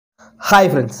Hi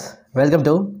friends, welcome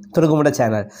to துணுக்குமுட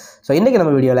channel. So இன்றைக்கி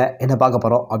நம்ம வீடியோவில் என்ன பார்க்க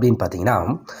போகிறோம் அப்படின்னு பார்த்தீங்கன்னா,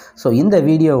 ஸோ இந்த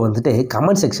வீடியோ வந்துட்டு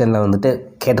கமெண்ட் செக்ஷனில் வந்துட்டு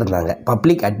கேட்டிருந்தாங்க.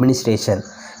 பப்ளிக் அட்மினிஸ்ட்ரேஷன்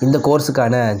இந்த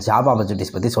கோர்ஸுக்கான ஜாப்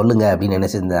ஆப்பர்ச்சுனிட்டிஸ் பற்றி சொல்லுங்கள் அப்படின்னு என்ன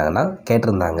செஞ்சாங்கன்னா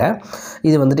கேட்டிருந்தாங்க.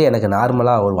 இது வந்துட்டு எனக்கு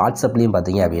நார்மலாக ஒரு வாட்ஸ்அப்லேயும்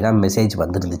பார்த்தீங்க அப்படின்னா மெசேஜ்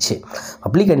வந்துருந்துச்சு.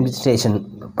 பப்ளிக் அட்மினிஸ்ட்ரேஷன்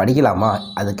படிக்கலாமா,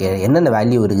 அதுக்கு என்னென்ன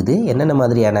வேல்யூ இருக்குது, என்னென்ன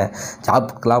மாதிரியான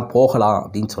ஜாப்புக்கெலாம் போகலாம்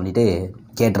அப்படின்னு சொல்லிட்டு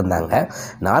கேட்டிருந்தாங்க.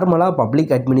 நார்மலாக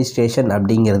பப்ளிக் அட்மினிஸ்ட்ரேஷன்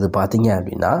அப்படிங்கிறது பார்த்திங்க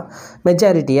அப்படின்னா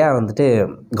மெஜாரிட்டியாக வந்துட்டு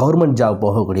கவர்மெண்ட் ஜாப்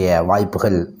போகக்கூடிய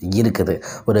வாய்ப்புகள் இருக்குது.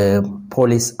 ஒரு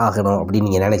போலீஸ் ஆகணும் அப்படின்னு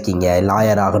நீங்கள் நினைக்கிங்க,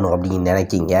 லாயர் ஆகணும் அப்படின்னு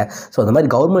நினைக்கிங்க. ஸோ அந்த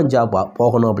மாதிரி கவர்மெண்ட் ஜாப்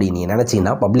போகணும் அப்படின்னு நீங்கள்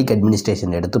நினச்சிங்கன்னா பப்ளிக்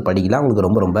அட்மினிஸ்ட்ரேஷன் எடுத்து படிக்கலாம், உங்களுக்கு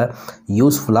ரொம்ப ரொம்ப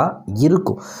யூஸ்ஃபுல்லாக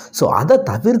இருக்கும். ஸோ அதை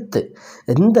தவிர்த்து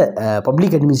இந்த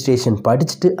பப்ளிக் அட்மினிஸ்ட்ரேஷன்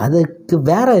படிச்சுட்டு அதுக்கு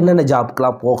வேறு என்னென்ன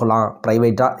ஜாப்க்கெலாம் போகலாம்,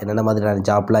 ப்ரைவேட்டாக என்னென்ன மாதிரியான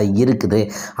ஜாப்லாம் இருக்குது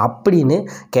அப்படின்னு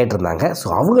கேட்டிருந்தாங்க. ஸோ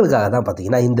அவங்களுக்காக தான்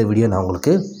பார்த்திங்கன்னா இந்த வீடியோ நான்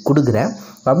உங்களுக்கு கொடுக்குறேன்.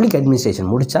 பப்ளிக்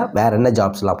அட்மினிஸ்ட்ரேஷன் முடித்தா வேறு என்ன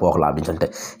ஜாப்ஸ்லாம் போகலாம் அப்படின்னு சொல்லிட்டு.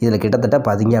 இதில் கிட்டத்தட்ட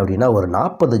பார்த்திங்க அப்படின்னா ஒரு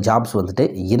 40 ஜாப்ஸ் வந்துட்டு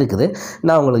இருக்குது.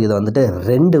 நான் உங்களுக்கு இதை வந்துட்டு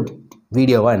 2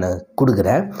 வீடியோவாக நான்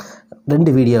கொடுக்குறேன்.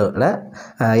 2 வீடியோவில்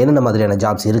என்னென்ன மாதிரியான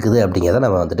ஜாப்ஸ் இருக்குது அப்படிங்கிறத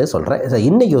நம்ம வந்துட்டு சொல்கிறேன். ஸோ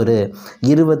இன்றைக்கி ஒரு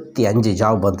 25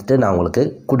 ஜாப் வந்துட்டு நான் உங்களுக்கு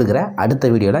கொடுக்குறேன். அடுத்த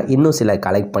வீடியோவில் இன்னும் சில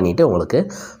கலெக்ட் பண்ணிவிட்டு உங்களுக்கு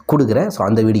கொடுக்குறேன். ஸோ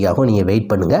அந்த வீடியோவும் நீங்கள் வெயிட்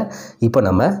பண்ணுங்கள். இப்போ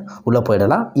நம்ம உள்ளே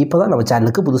போயிடலாம். இப்போ தான் நம்ம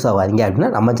சேனலுக்கு புதுசாக வரீங்க அப்படின்னா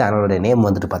நம்ம சேனலோட நேம்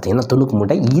வந்துட்டு பார்த்திங்கன்னா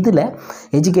துணுக்குமுட. இதில்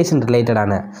எஜுகேஷன்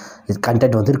ரிலேட்டடான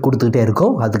கண்டென்ட் வந்துட்டு கொடுத்துக்கிட்டே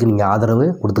இருக்கும். அதுக்கு நீங்கள் ஆதரவு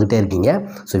கொடுத்துக்கிட்டே இருக்கீங்க.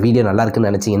 ஸோ வீடியோ நல்லா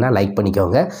இருக்குன்னு நினச்சிங்கன்னா லைக்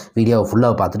பண்ணிக்கோங்க. வீடியோவை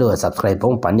ஃபுல்லாக பார்த்துட்டு ஒரு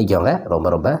சப்ஸ்கிரைப்பும் பண்ணிக்கோங்க. ரொம்ப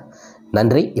ரொம்ப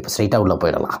நன்றி. இப்போ ஸ்ட்ரைட்டாக உள்ளே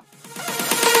போயிடலாம்.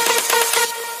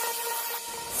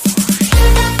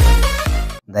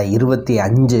 இந்த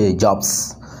 25 ஜாப்ஸ்.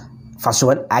 ஃபர்ஸ்ட்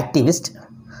ஒன் ஆக்டிவிஸ்ட்,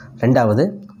 2வது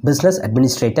பிஸ்னஸ்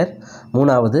அட்மினிஸ்ட்ரேட்டர்,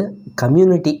 3வது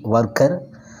கம்யூனிட்டி ஒர்க்கர்,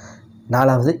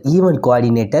 4வது ஈவெண்ட்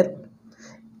கோஆர்டினேட்டர்,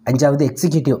 5வது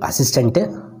executive assistant,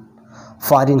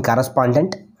 foreign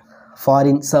correspondent,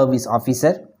 foreign service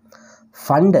officer,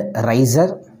 fund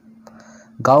riser,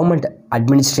 government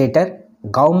administrator,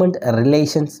 government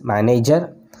relations manager,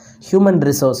 human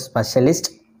resource specialist,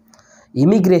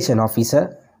 immigration officer,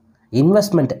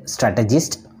 investment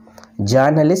strategist,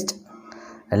 journalist,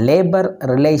 labour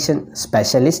relation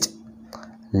specialist,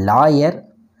 lawyer,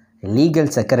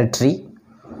 legal secretary,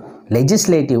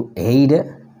 legislative aid,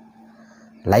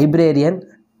 librarian,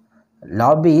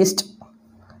 lobbyist,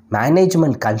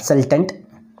 management consultant,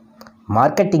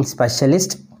 marketing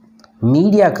specialist,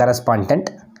 media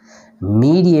correspondent,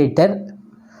 mediator,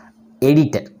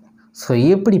 editor. So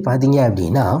எப்படி பார்த்தீங்க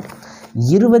அப்படின்னா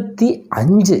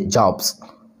 25 jobs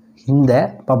இந்த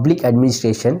public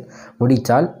administration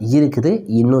முடித்தால் இருக்குது.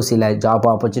 இன்னும் சில job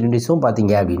ஆப்பர்ச்சுனிட்டிஸும்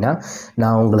பார்த்தீங்க அப்படின்னா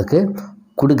நான் உங்களுக்கு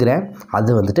கொடுக்குறேன்.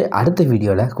 அது வந்துட்டு அடுத்த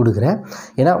வீடியோவில் கொடுக்குறேன்.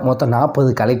 ஏன்னா மொத்தம்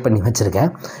 40 கலெக்ட் பண்ணி வச்சுருக்கேன்.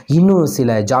 இன்னும்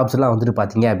சில ஜாப்ஸ்லாம் வந்துட்டு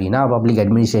பார்த்தீங்க அப்படின்னா பப்ளிக்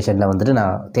அட்மினிஸ்ட்ரேஷனில் வந்துட்டு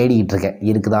நான் தேடிக்கிட்டு இருக்கேன்,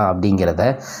 இருக்குதா அப்படிங்கிறத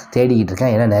தேடிக்கிட்டு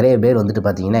இருக்கேன். ஏன்னா நிறைய பேர் வந்துட்டு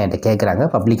பார்த்தீங்கன்னா என்கிட்ட கேட்குறாங்க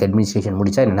பப்ளிக் அட்மினிஸ்ட்ரேஷன்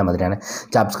முடித்தா என்ன மாதிரியான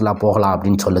ஜாப்ஸ்க்கெலாம் போகலாம்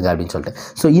அப்படின்னு சொல்லுங்கள் அப்படின்னு சொல்லிட்டு.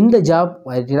 ஸோ இந்த ஜாப்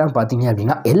எல்லாம் பார்த்தீங்க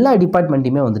அப்படின்னா எல்லா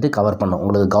டிபார்ட்மெண்ட்டையுமே வந்துட்டு கவர் பண்ணும்.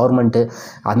 உங்களுக்கு கவர்மெண்ட்டு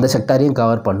அந்த செக்டாரையும்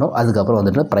கவர் பண்ணும், அதுக்கப்புறம்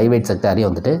வந்துட்டு ப்ரைவேட்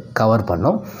செக்டாரையும் வந்துட்டு கவர்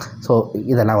பண்ணும். ஸோ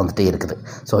இதெல்லாம் வந்துட்டு இருக்குது.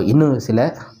 ஸோ இன்னும் சில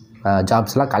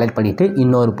ஜாப்ஸ்லாம் கலெக்ட் பண்ணிவிட்டு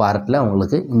இன்னொரு பார்ட்டில்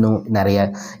உங்களுக்கு இன்னும் நிறைய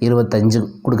 25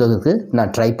 கொடுக்கறதுக்கு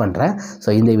நான் ட்ரை பண்ணுறேன். ஸோ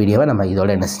இந்த வீடியோவை நம்ம இதோட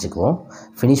என்ன செஞ்சுக்குவோம்,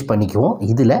 ஃபினிஷ் பண்ணிக்குவோம்.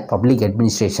 இதில் பப்ளிக்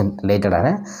அட்மினிஸ்ட்ரேஷன் ரிலேட்டடான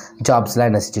ஜாப்ஸ்லாம்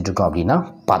என்ன செஞ்சுட்ருக்கோம் அப்படின்னா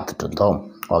பார்த்துட்டு இருந்தோம்.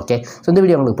 ஓகே. ஸோ இந்த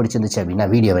வீடியோ உங்களுக்கு பிடிச்சிருந்துச்சு அப்படின்னா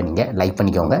வீடியோவை நீங்கள் லைக்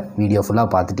பண்ணிக்கோங்க. வீடியோ ஃபுல்லாக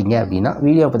பார்த்துட்டிங்க அப்படின்னா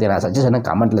வீடியோ பற்றி நான் சஜஷனை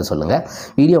கமெண்ட்டில் சொல்லுங்கள்.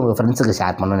 வீடியோ உங்கள் ஃப்ரெண்ட்ஸுக்கு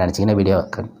ஷேர் பண்ணணும்னு நினச்சிங்கன்னா வீடியோ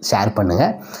ஷேர்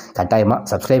பண்ணுங்கள். கட்டாயமாக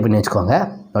சப்ஸ்கிரைப் பண்ணி வச்சுக்கோங்க.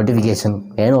 நோட்டிஃபிகேஷன்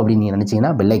வேணும் அப்படின்னு நீங்கள்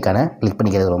நினச்சிங்கன்னா பெல்லைக்கானை கிளிக்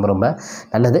பண்ணிக்கிறது ரொம்ப ரொம்ப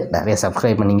நல்லது. நிறைய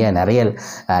சப்ஸ்கிரைப் பண்ணிங்க, நிறைய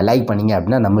லைக் பண்ணிங்க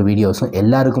அப்படின்னா நம்ம வீடியோஸும்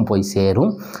எல்லாருக்கும் போய்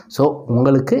சேரும். ஸோ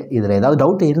உங்களுக்கு இதில் ஏதாவது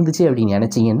டவுட் இருந்துச்சு அப்படின்னு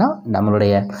நினச்சிங்கன்னா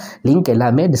நம்மளுடைய லிங்க்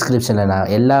எல்லாமே டிஸ்கிரிப்ஷனில்,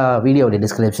 நான் எல்லா வீடியோடைய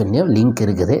டிஸ்கிரிப்ஷன்லேயும் லிங்க்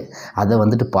இருக்குது. அதை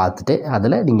வந்துட்டு பார்த்துட்டு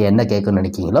அதில் நீங்கள் என்ன கேட்கணும்னு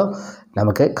நினைக்கிங்களோ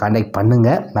நமக்கு கான்டாக்ட்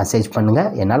பண்ணுங்கள், மெசேஜ்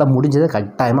பண்ணுங்கள். என்னால் முடிஞ்சதை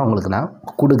கட்டாயமாக உங்களுக்கு நான்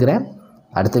கொடுக்குறேன்.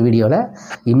 அடுத்த வீடியோவில்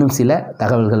இன்னும் சில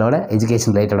தகவல்களோட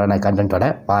எஜுகேஷன் ரிலேட்டடான கண்டென்ட்டோட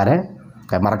வரேன்.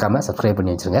 மறக்காமல் சப்ஸ்கிரைப்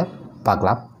பண்ணி வச்சுருங்க.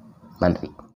 பார்க்கலாம். நன்றி.